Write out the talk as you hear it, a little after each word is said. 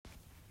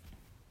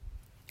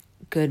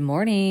Good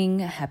morning.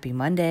 Happy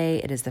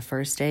Monday. It is the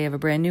first day of a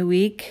brand new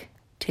week.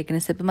 Taking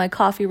a sip of my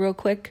coffee real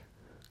quick.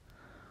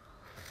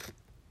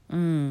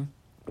 And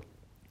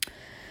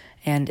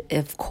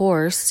of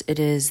course, it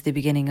is the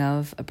beginning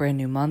of a brand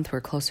new month.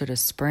 We're closer to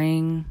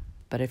spring.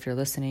 But if you're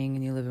listening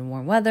and you live in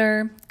warm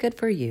weather, good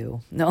for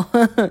you. No.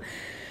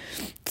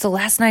 So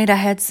last night I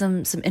had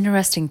some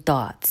interesting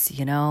thoughts,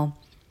 I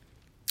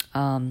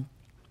was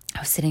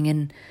sitting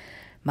in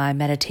my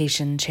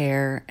meditation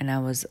chair and I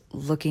was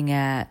looking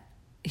at,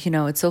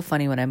 it's so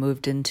funny when I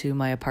moved into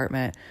my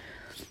apartment,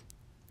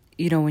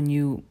 when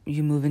you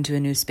move into a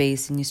new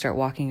space and you start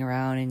walking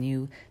around and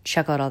you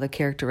check out all the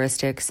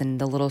characteristics and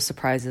the little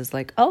surprises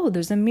like, oh,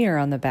 there's a mirror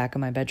on the back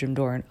of my bedroom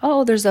door and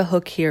oh, there's a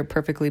hook here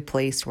perfectly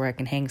placed where I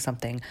can hang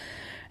something.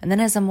 And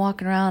then as I'm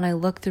walking around, I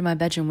look through my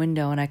bedroom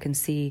window and I can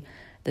see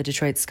the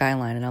Detroit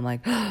skyline and I'm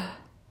like,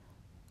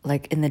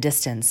 like in the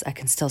distance, I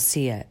can still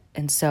see it.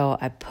 And so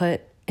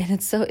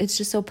it's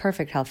just so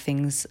perfect how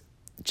things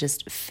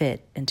just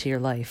fit into your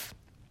life.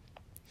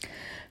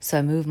 So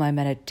I moved my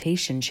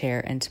meditation chair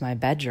into my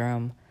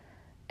bedroom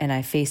and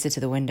I face it to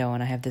the window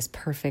and I have this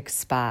perfect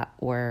spot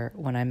where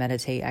when I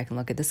meditate, I can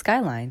look at the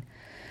skyline.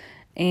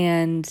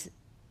 And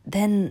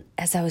then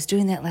as I was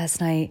doing that last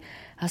night,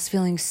 I was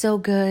feeling so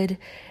good.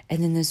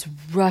 And then this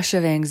rush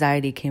of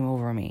anxiety came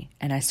over me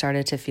and I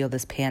started to feel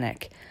this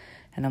panic.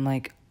 And I'm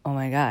like, oh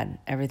my God,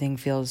 everything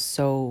feels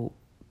so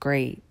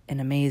great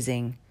and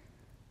amazing.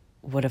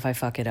 What if I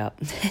fuck it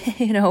up?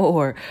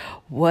 Or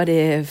what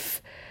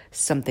if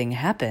something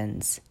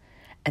happens?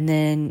 And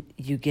then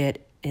you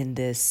get in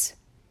this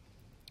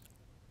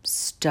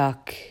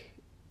stuck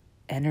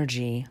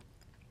energy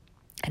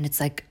and it's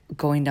like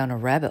going down a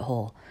rabbit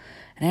hole.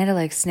 And I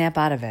had to snap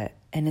out of it.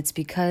 And it's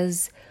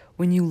because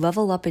when you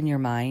level up in your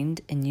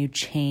mind and you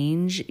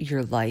change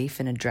your life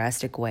in a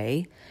drastic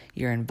way,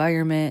 your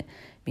environment,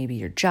 maybe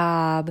your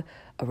job,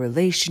 a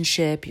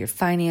relationship, your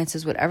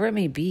finances, whatever it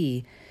may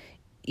be,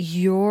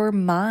 your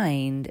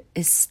mind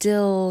is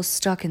still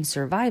stuck in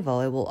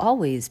survival. It will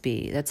always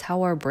be. That's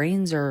how our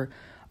brains are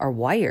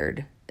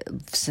wired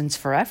since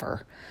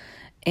forever.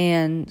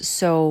 And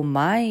so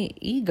my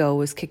ego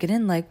was kicking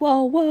in like,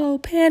 whoa,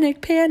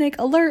 panic,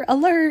 alert.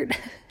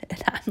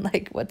 And I'm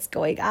like, what's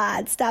going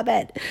on? Stop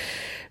it.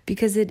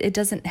 Because it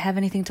doesn't have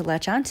anything to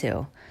latch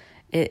onto.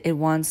 It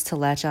wants to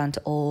latch on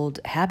to old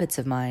habits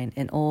of mine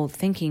and old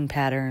thinking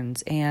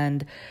patterns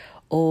and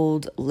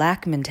old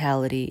lack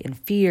mentality and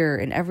fear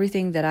and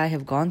everything that I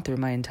have gone through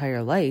my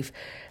entire life,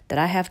 that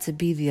I have to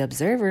be the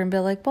observer and be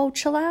like, whoa,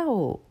 chill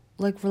out.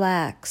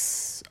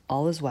 Relax.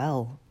 All is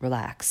well.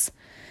 Relax.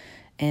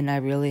 And I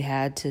really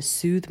had to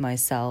soothe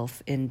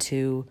myself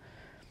into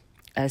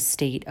a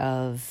state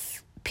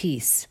of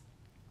peace.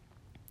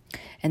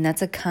 And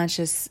that's a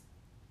conscious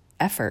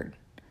effort.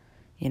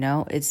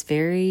 It's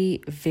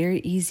very, very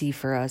easy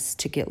for us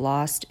to get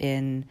lost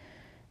in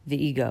the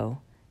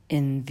ego,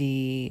 in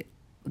the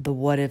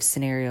what if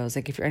scenarios.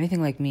 Like if you're anything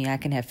like me, I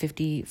can have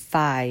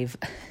 55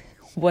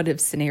 what if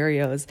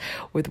scenarios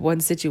with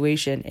one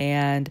situation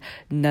and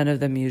none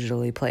of them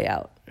usually play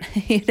out,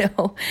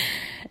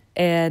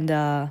 And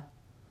I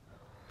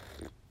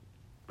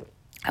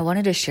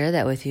wanted to share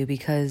that with you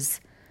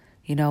because,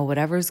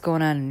 whatever's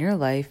going on in your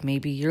life,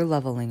 maybe you're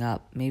leveling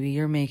up, maybe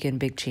you're making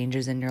big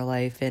changes in your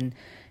life and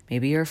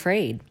maybe you're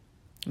afraid.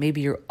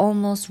 Maybe you're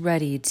almost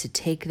ready to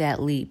take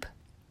that leap.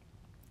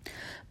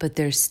 But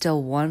there's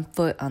still one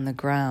foot on the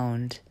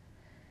ground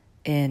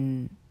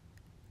in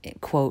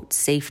quote,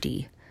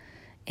 safety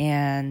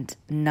and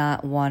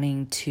not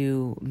wanting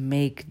to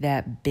make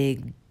that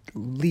big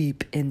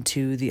leap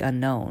into the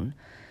unknown.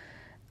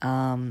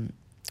 Or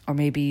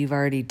maybe you've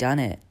already done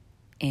it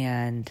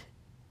and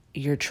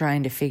you're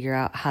trying to figure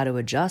out how to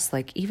adjust.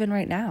 Like even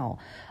right now,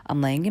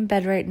 I'm laying in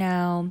bed right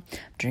now,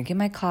 drinking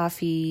my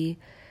coffee,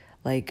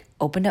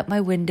 opened up my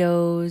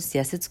windows.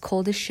 Yes, it's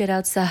cold as shit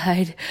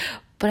outside,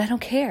 but I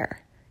don't care.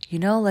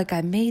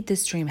 I made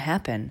this dream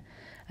happen.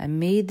 I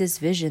made this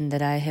vision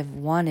that I have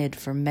wanted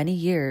for many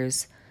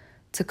years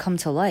to come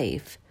to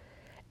life.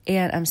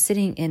 And I'm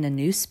sitting in a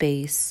new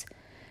space,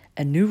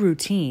 a new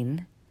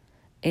routine,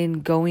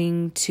 and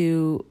going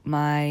to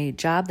my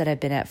job that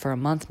I've been at for a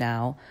month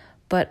now,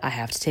 but I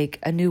have to take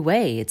a new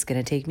way. It's going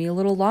to take me a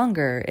little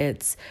longer.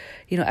 It's,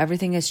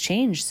 everything has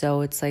changed. So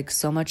it's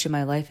so much in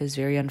my life is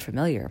very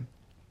unfamiliar,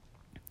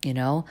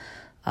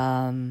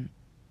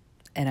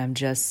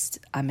 and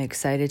I'm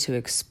excited to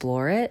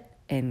explore it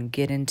and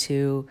get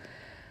into,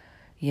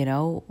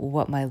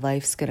 what my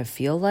life's going to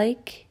feel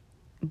like,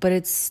 but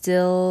it's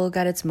still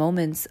got its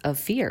moments of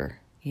fear,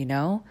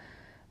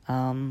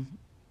 and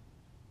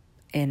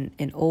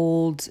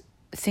old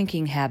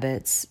thinking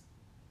habits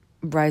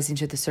rising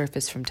to the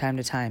surface from time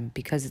to time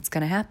because it's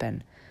going to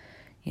happen,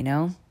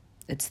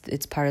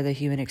 it's part of the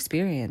human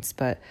experience,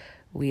 but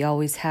we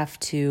always have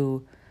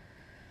to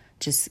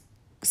just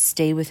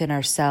stay within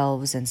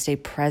ourselves and stay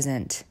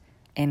present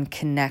and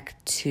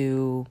connect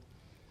to,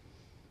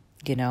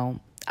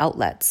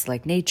 outlets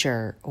like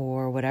nature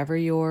or whatever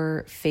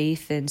your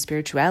faith and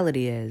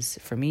spirituality is.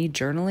 For me,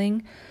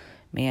 journaling,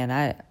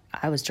 man,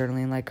 I was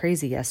journaling like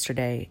crazy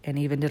yesterday and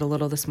even did a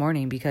little this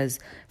morning, because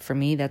for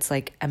me, that's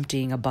like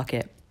emptying a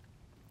bucket.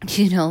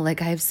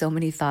 Like I have so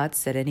many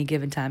thoughts at any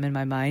given time in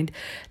my mind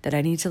that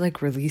I need to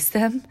like release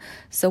them.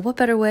 So what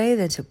better way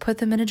than to put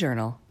them in a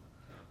journal?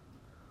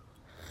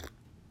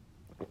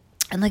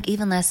 And like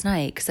even last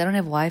night, because I don't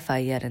have Wi-Fi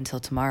yet until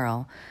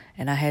tomorrow,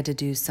 and I had to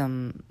do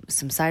some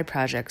side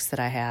projects that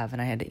I have,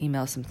 and I had to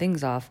email some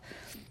things off.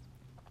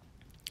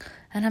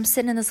 And I'm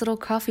sitting in this little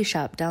coffee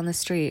shop down the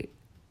street,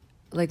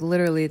 like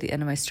literally at the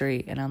end of my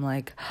street, and I'm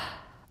like,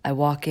 I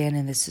walk in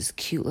and this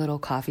cute little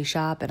coffee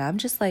shop, and I'm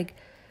just like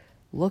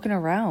looking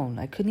around.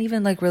 I couldn't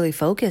even like really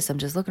focus. I'm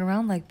just looking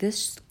around like,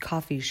 this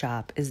coffee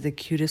shop is the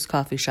cutest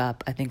coffee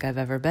shop I think I've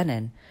ever been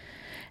in.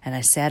 And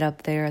I sat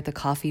up there at the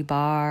coffee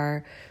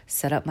bar,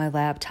 set up my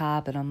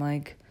laptop, and I'm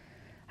like,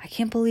 I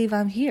can't believe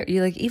I'm here.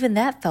 Like, even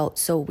that felt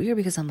so weird,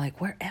 because I'm like,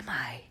 where am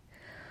I?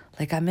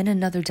 Like, I'm in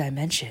another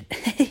dimension,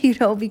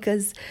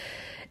 because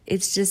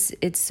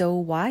it's so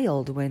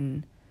wild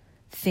when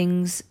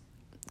things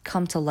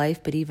come to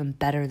life, but even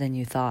better than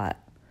you thought.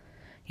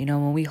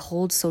 When we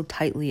hold so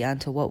tightly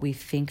onto what we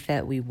think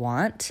that we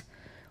want,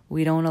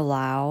 we don't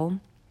allow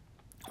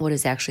what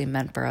is actually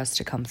meant for us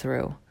to come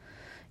through.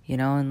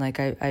 And like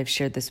I've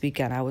shared this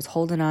weekend, I was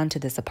holding on to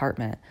this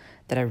apartment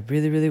that I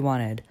really, really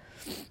wanted,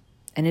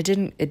 and it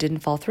didn't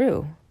fall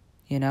through,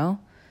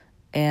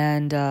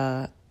 and,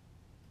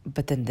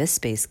 but then this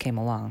space came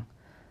along,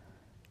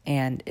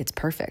 and it's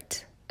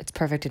perfect. It's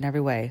perfect in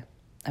every way.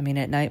 I mean,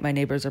 at night, my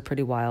neighbors are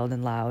pretty wild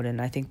and loud,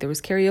 and I think there was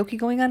karaoke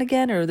going on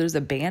again, or there's a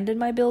band in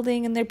my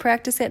building and they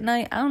practice at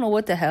night. I don't know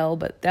what the hell,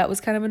 but that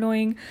was kind of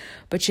annoying.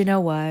 But you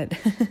know what?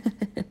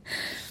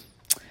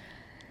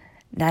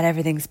 Not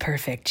everything's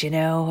perfect, and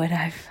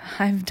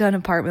I've done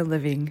apartment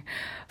living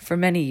for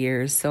many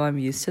years, so I'm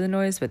used to the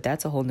noise, but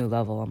that's a whole new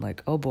level. I'm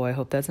like, oh boy, I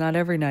hope that's not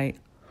every night.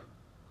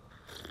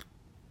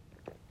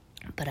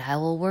 But I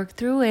will work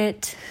through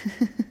it.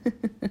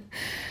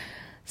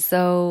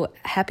 So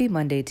happy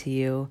Monday to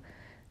you.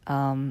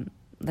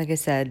 Like I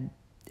said,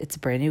 it's a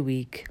brand new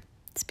week.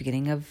 It's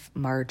beginning of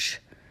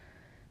March.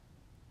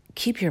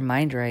 Keep your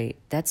mind right.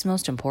 That's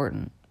most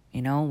important.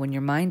 When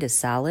your mind is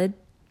solid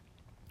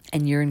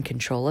and you're in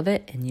control of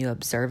it and you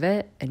observe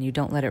it and you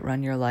don't let it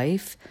run your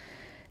life,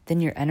 then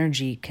your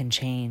energy can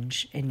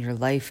change and your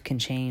life can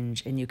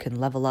change and you can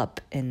level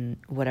up in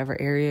whatever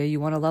area you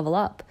want to level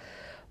up.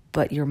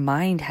 But your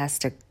mind has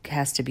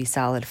to be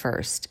solid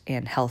first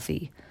and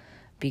healthy,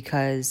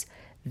 because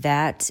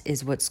that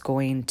is what's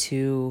going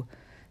to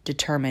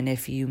determine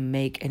if you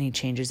make any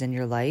changes in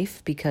your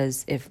life.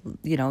 Because if,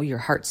 your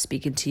heart's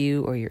speaking to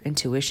you or your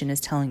intuition is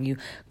telling you,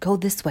 go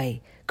this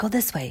way,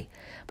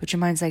 but your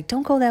mind's like,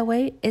 don't go that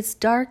way. It's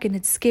dark and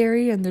it's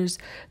scary and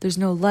there's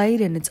no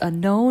light and it's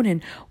unknown.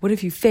 And what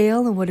if you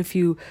fail? And what if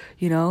you,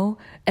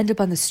 end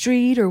up on the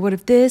street? Or what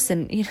if this?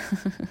 And,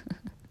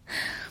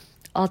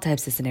 all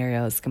types of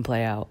scenarios can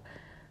play out.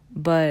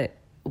 But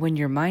when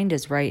your mind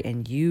is right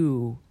and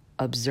you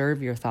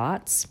observe your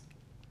thoughts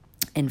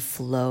and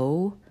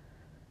flow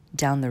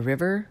down the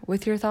river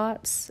with your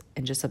thoughts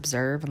and just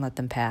observe and let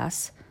them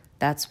pass,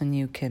 that's when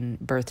you can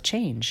birth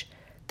change.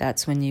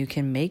 That's when you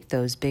can make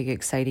those big,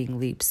 exciting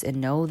leaps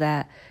and know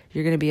that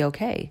you're going to be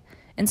okay.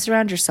 And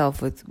surround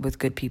yourself with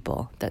good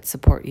people that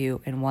support you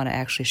and want to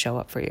actually show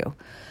up for you.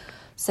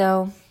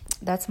 So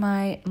that's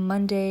my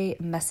Monday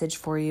message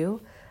for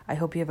you. I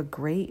hope you have a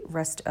great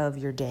rest of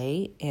your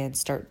day and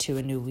start to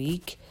a new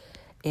week.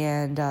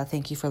 And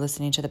thank you for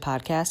listening to the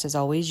podcast. As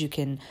always, you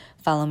can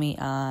follow me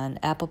on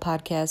Apple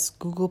Podcasts,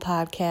 Google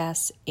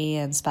Podcasts,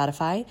 and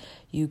Spotify.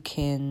 You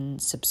can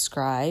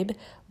subscribe,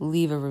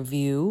 leave a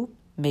review,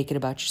 make it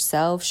about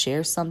yourself,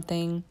 share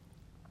something,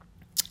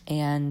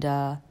 and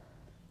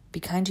be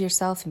kind to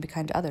yourself and be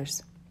kind to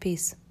others.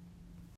 Peace.